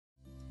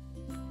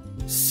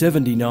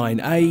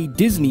79A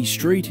Disney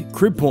Street,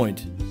 Crib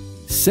Point.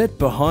 Set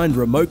behind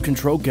remote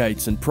control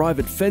gates and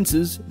private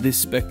fences, this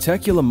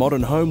spectacular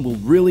modern home will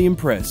really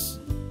impress.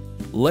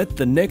 Let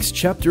the next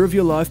chapter of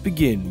your life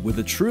begin with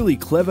a truly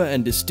clever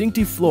and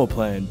distinctive floor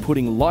plan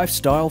putting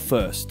lifestyle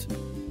first.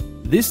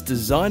 This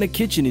designer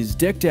kitchen is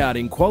decked out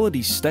in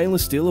quality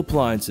stainless steel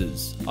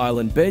appliances,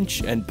 island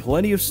bench and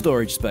plenty of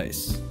storage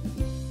space.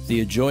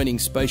 The adjoining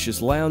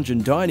spacious lounge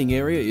and dining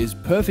area is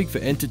perfect for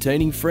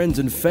entertaining friends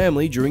and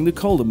family during the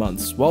colder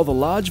months, while the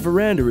large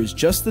veranda is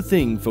just the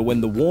thing for when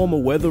the warmer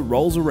weather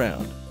rolls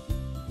around.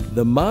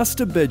 The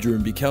master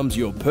bedroom becomes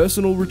your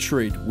personal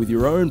retreat with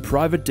your own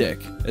private deck,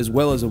 as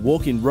well as a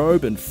walk-in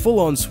robe and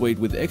full ensuite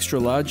with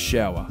extra-large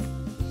shower.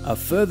 A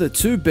further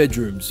 2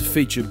 bedrooms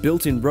feature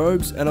built-in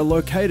robes and are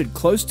located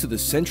close to the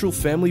central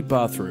family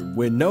bathroom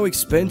where no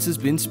expense has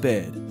been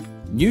spared.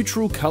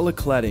 Neutral colour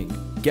cladding,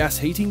 gas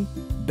heating,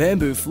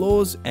 bamboo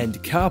floors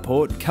and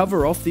carport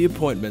cover off the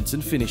appointments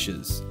and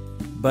finishes.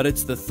 But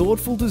it's the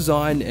thoughtful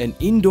design and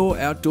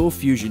indoor-outdoor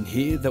fusion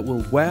here that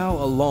will wow,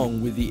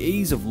 along with the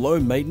ease of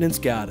low-maintenance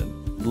garden.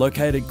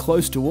 Located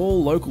close to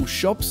all local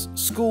shops,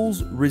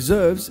 schools,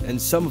 reserves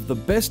and some of the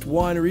best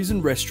wineries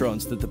and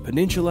restaurants that the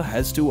peninsula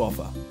has to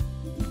offer.